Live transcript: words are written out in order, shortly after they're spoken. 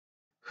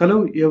Hello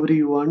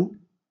everyone.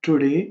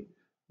 Today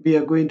we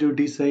are going to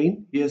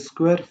design a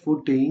square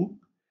footing.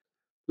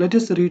 Let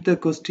us read the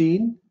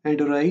question and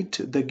write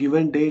the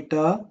given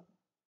data.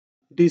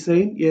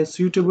 Design a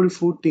suitable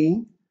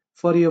footing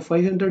for a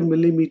 500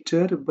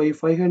 millimeter by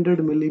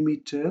 500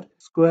 millimeter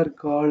square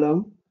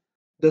column.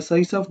 The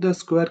size of the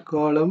square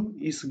column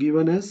is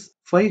given as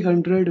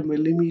 500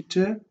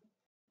 millimeter,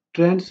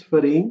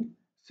 transferring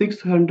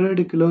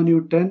 600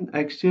 kilonewton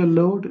axial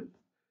load.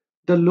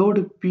 The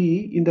load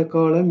P in the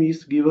column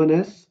is given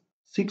as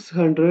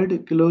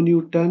 600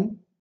 kilonewton.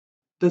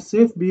 The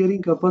safe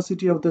bearing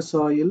capacity of the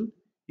soil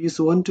is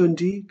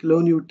 120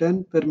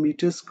 kilonewton per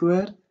meter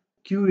square.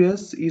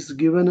 QS is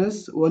given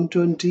as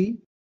 120.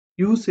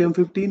 Use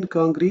M15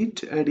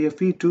 concrete and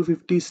Fe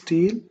 250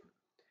 steel.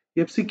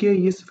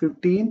 FCK is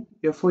 15.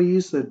 FO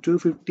is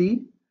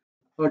 250.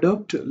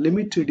 Adopt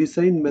limit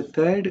design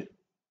method.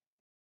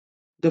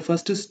 The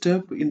first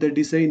step in the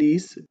design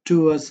is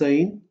to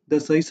assign the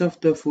size of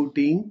the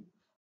footing.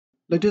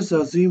 Let us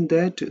assume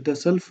that the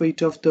self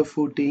weight of the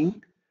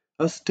footing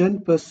as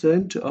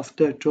 10% of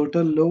the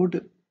total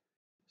load.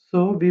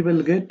 So we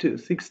will get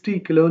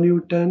 60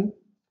 kilonewton.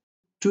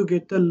 To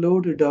get the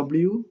load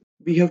W,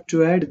 we have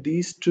to add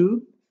these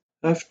two.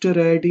 After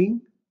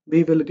adding,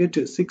 we will get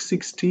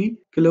 660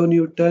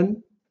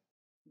 kilonewton.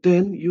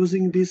 Then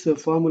using this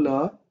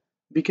formula,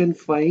 we can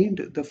find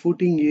the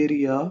footing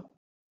area.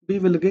 We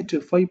will get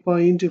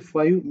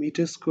 5.5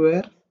 meters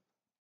square.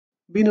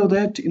 We know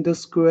that in the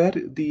square,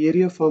 the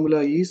area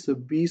formula is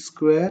B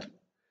square.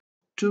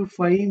 To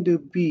find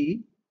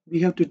B,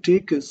 we have to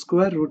take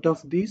square root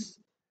of this.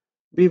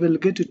 We will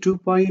get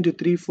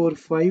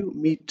 2.345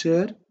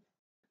 meter.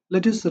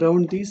 Let us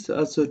round this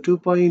as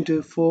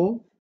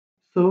 2.4.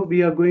 So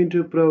we are going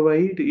to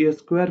provide a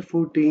square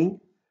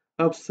footing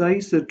of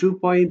size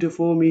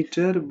 2.4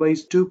 meter by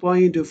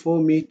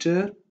 2.4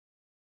 meter.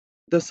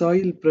 The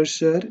soil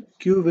pressure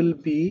Q will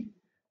be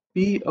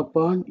P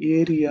upon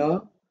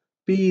area.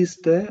 P is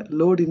the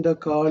load in the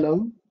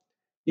column.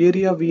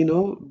 Area we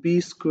know B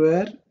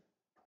square.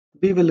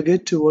 We will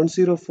get to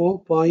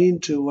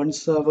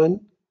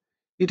 104.17.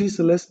 It is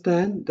less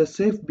than the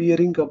safe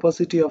bearing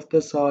capacity of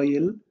the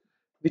soil,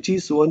 which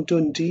is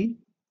 120.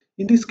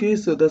 In this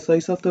case, the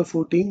size of the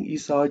footing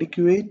is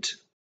adequate.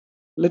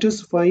 Let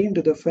us find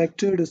the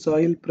factored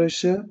soil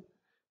pressure.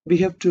 We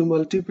have to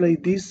multiply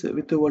this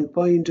with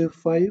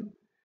 1.5.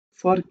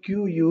 For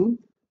QU,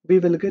 we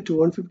will get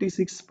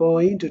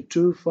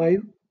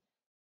 156.25.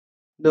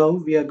 Now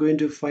we are going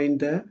to find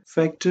the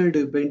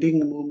factored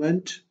bending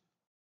moment.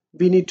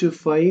 We need to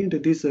find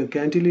this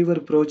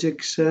cantilever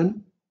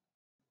projection.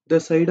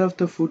 The side of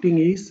the footing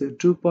is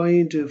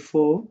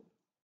 2.4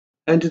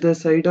 and the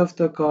side of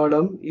the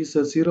column is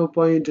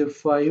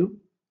 0.5.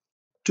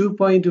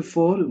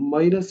 2.4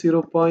 minus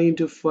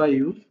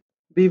 0.5,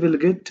 we will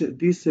get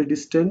this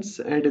distance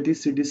and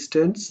this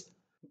distance,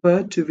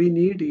 but we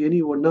need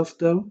any one of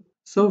them.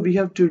 So we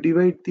have to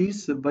divide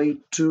this by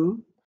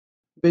 2.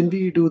 When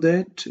we do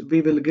that,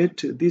 we will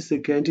get this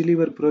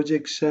cantilever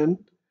projection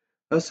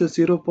as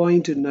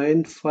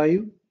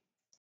 0.95.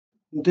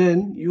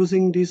 Then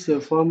using this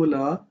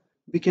formula,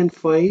 we can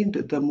find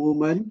the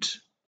moment.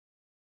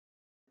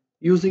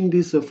 Using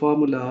this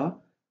formula,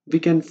 we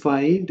can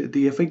find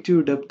the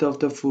effective depth of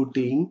the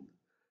footing.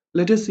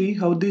 Let us see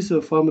how this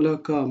formula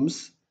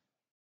comes.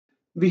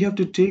 We have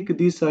to take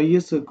this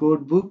IS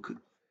code book,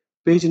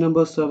 page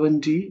number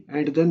 70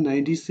 and then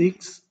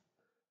 96.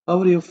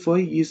 Our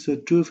Fy is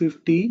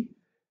 250.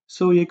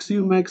 So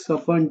XU max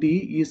upon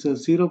D is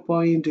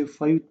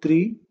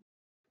 0.53.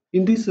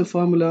 In this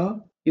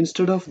formula,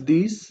 instead of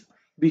this,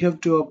 we have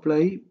to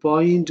apply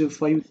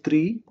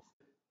 0.53.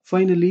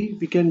 Finally,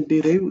 we can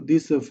derive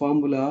this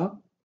formula.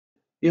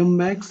 M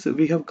max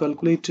we have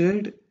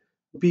calculated.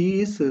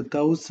 B is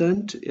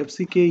 1000,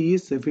 FCK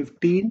is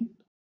 15.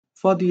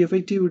 For the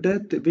effective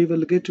depth, we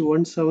will get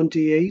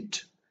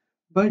 178,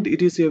 but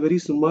it is a very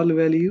small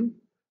value.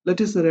 Let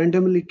us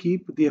randomly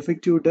keep the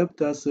effective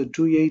depth as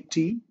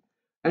 280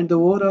 and the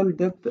overall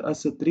depth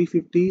as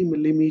 350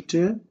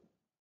 millimeter.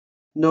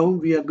 Now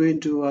we are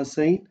going to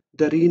assign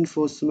the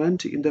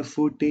reinforcement in the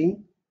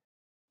footing.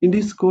 In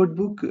this code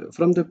book,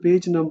 from the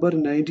page number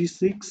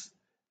 96,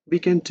 we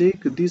can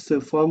take this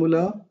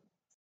formula.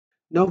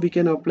 Now we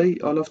can apply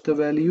all of the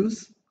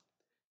values.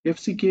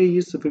 FCK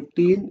is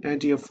 15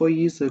 and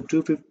Fy is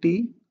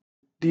 250.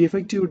 The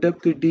effective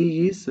depth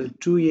D is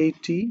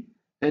 280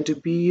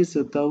 and P is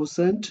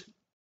 1000.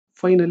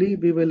 Finally,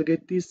 we will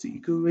get this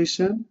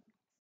equation.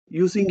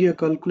 Using a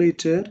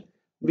calculator,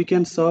 we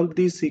can solve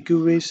this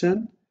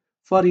equation.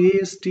 For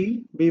AST,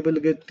 we will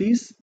get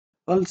this.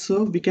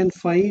 Also, we can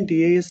find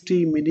AST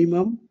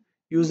minimum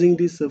using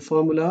this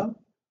formula.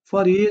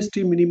 For AST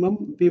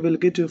minimum, we will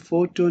get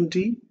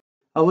 420.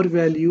 Our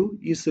value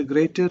is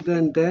greater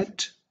than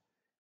that.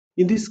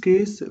 In this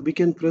case, we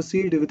can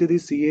proceed with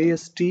this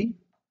AST.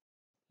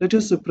 Let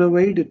us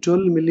provide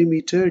 12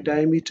 mm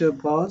diameter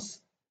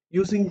bars.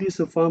 Using this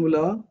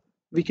formula,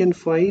 we can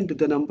find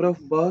the number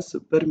of bars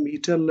per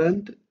meter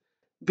length.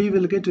 We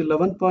will get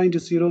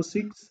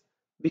 11.06.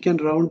 We can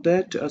round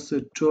that as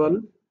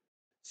 12.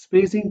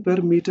 Spacing per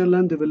meter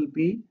length will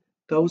be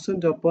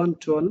 1000 upon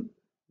 12.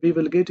 We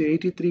will get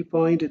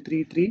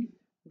 83.33.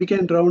 We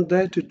can round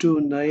that to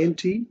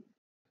 90.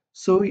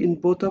 So in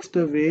both of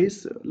the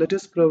ways, let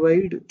us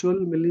provide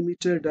 12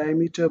 millimeter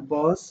diameter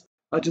bars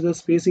at the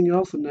spacing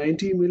of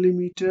 90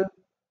 millimeter.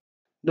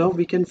 Now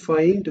we can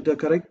find the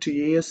correct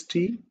AST.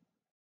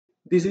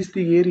 This is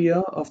the area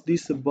of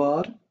this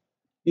bar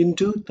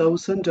into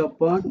 1000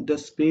 upon the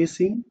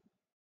spacing.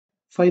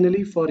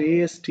 Finally, for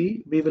AST,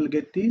 we will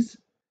get this.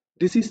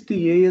 This is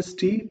the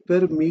AST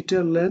per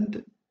meter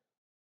length.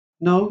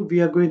 Now we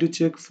are going to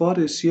check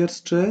for shear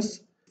stress.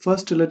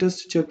 First, let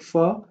us check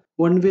for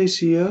one-way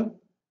shear.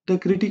 The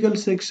critical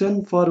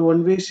section for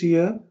one-way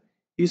shear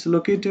is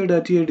located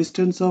at a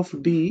distance of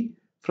d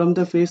from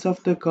the face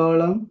of the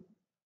column.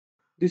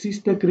 This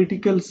is the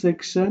critical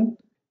section.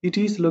 It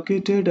is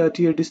located at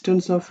a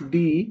distance of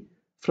d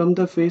from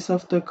the face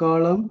of the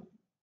column.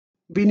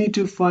 We need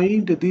to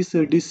find this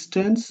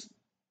distance.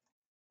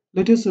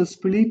 Let us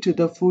split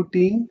the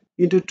footing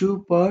into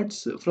two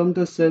parts from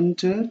the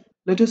center.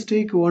 Let us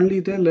take only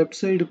the left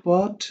side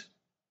part.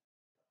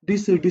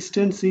 This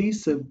distance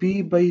is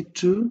b by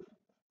 2,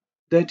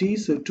 that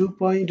is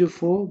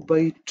 2.4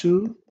 by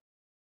 2.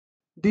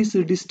 This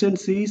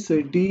distance is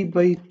d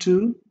by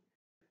 2.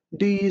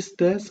 D is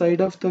the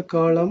side of the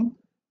column,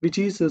 which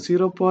is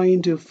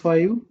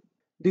 0.5.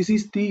 This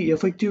is the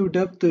effective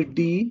depth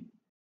D,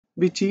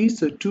 which is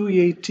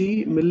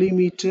 280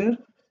 millimeter.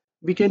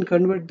 We can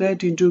convert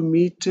that into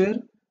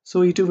meter,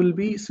 so it will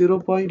be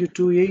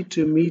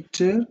 0.28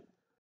 meter.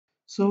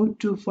 So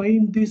to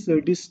find this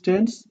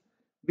distance,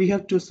 we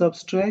have to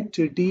subtract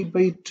d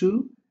by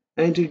 2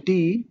 and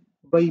d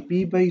by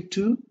b by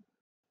 2.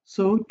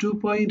 So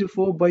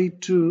 2.4 by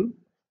 2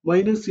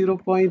 minus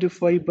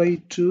 0.5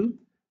 by 2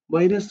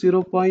 minus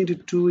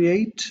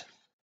 0.28.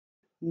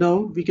 Now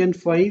we can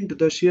find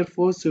the shear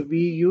force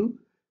Vu.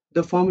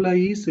 The formula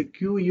is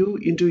Qu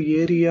into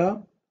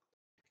area.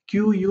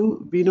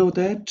 Qu, we know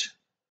that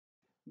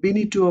we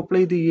need to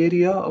apply the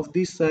area of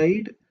this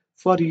side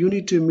for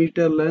unit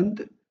meter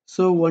length.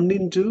 So 1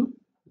 into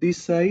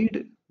this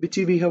side, which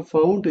we have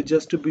found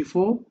just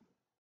before.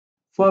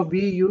 For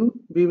Vu,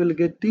 we will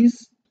get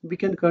this. We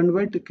can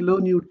convert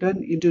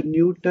kilonewton into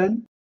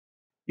Newton.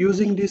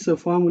 Using this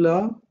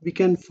formula, we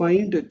can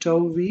find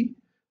tau V.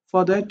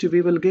 For that,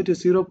 we will get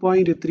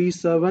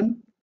 0.37.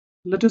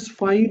 Let us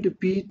find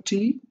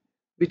PT,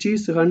 which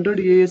is 100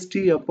 AST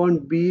upon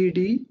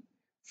BD.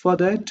 For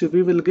that,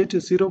 we will get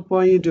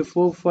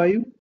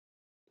 0.45.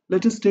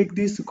 Let us take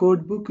this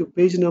code book,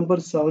 page number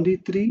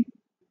 73.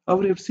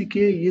 Our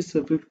FCK is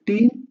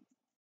 15.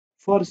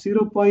 For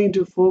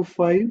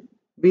 0.45,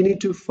 we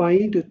need to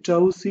find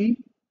tau C.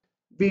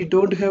 We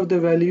don't have the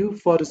value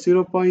for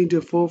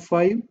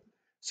 0.45.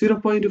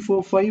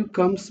 0.45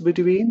 comes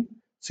between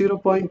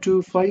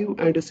 0.25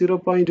 and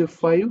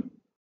 0.5.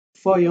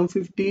 For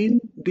M15,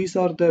 these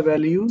are the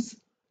values.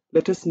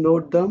 Let us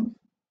note them.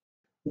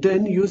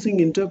 Then using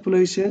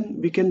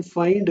interpolation, we can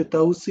find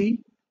tau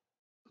C.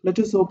 Let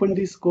us open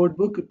this code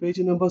book, page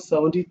number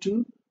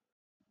 72.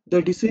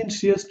 The design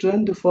shear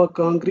strength for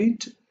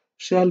concrete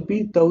shall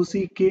be tau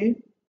C K.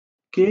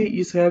 K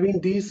is having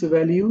these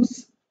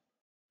values.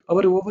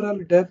 Our overall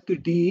depth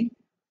D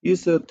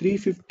is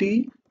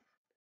 350.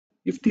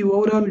 If the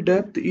overall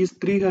depth is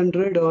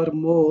 300 or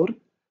more,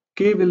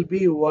 K will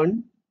be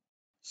 1.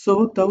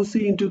 So tau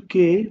C into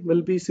K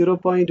will be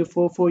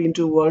 0.44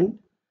 into 1.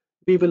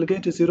 We will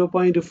get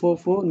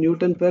 0.44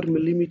 Newton per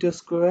millimeter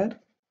square.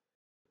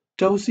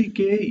 Tau CK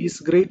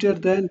is greater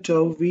than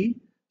tau V,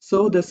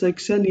 so the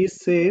section is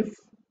safe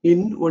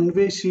in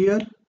one-way shear.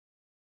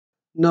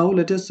 Now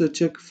let us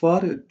check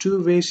for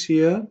two-way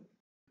shear.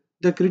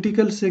 The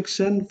critical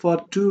section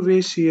for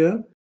two-way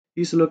shear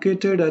is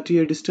located at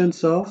a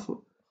distance of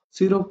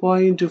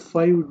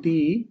 0.5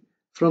 d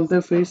from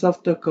the face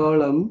of the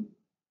column.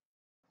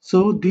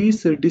 So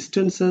these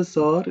distances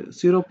are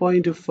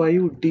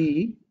 0.5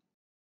 d.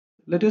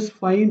 Let us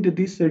find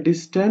this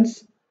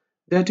distance.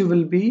 That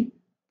will be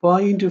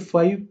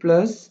 0.5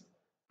 plus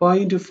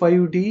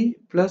 0.5 d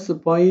plus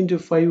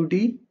 0.5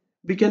 d.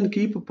 We can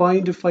keep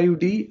 0.5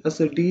 d as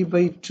a d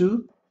by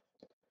 2.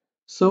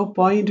 So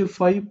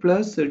 0.5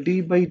 plus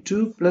d by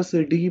 2 plus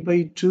d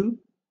by 2.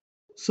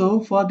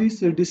 So for this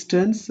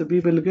distance, we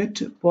will get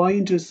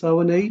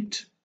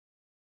 0.78.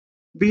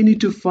 We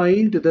need to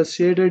find the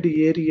shaded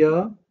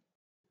area.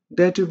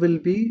 That will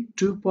be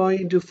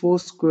 2.4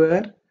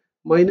 square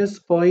minus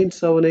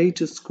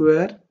 0.78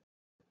 square.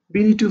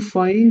 We need to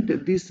find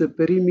this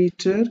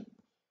perimeter,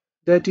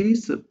 that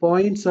is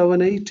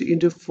 0.78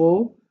 into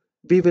 4.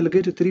 We will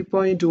get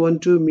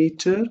 3.12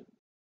 meter.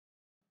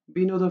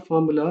 We know the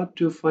formula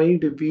to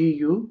find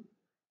VU.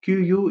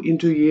 QU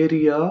into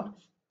area.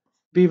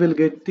 We will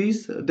get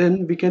this.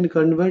 Then we can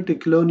convert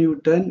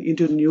kilonewton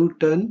into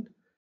Newton.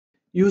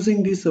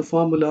 Using this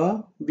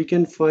formula, we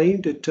can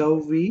find tau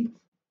V.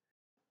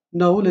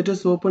 Now let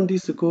us open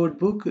this code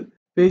book,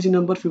 page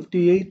number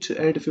 58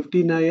 and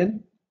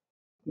 59.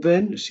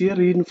 When shear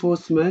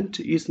reinforcement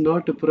is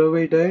not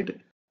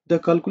provided, The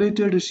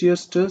calculated shear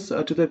stress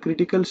at the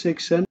critical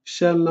section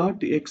shall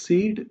not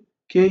exceed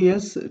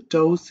Ks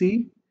tau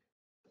c.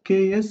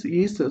 Ks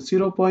is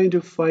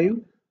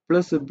 0.5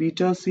 plus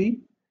beta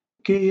c.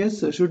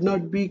 Ks should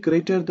not be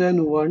greater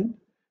than 1.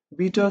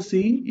 Beta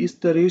c is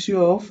the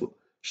ratio of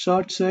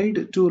short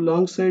side to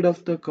long side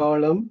of the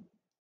column.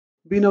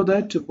 We know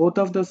that both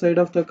of the side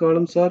of the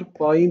columns are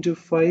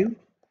 0.5.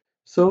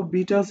 So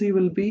beta c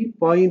will be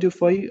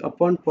 0.5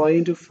 upon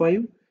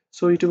 0.5.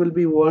 So it will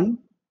be 1.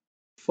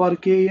 For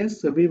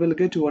Ks, we will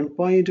get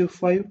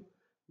 1.5,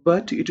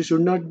 but it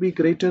should not be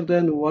greater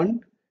than 1.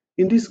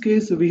 In this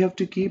case, we have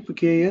to keep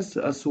Ks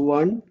as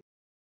 1.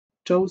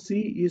 Tau c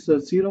is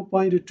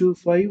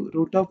 0.25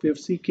 root of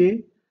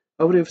FCK.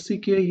 Our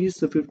FCK is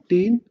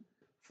 15.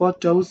 For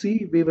tau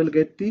c, we will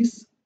get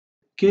this.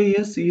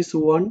 Ks is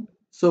 1.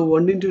 So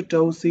 1 into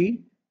tau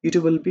c, it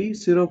will be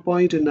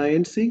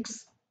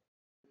 0.96.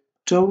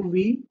 Tau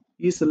v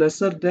is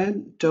lesser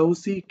than tau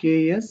c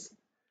Ks.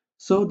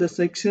 So the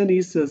section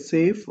is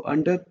safe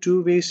under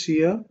two-way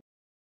shear.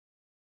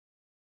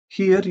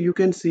 Here you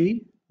can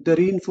see the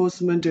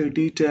reinforcement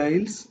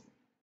details.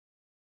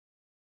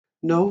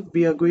 Now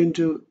we are going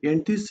to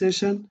end this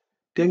session.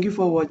 Thank you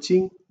for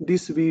watching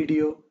this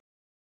video.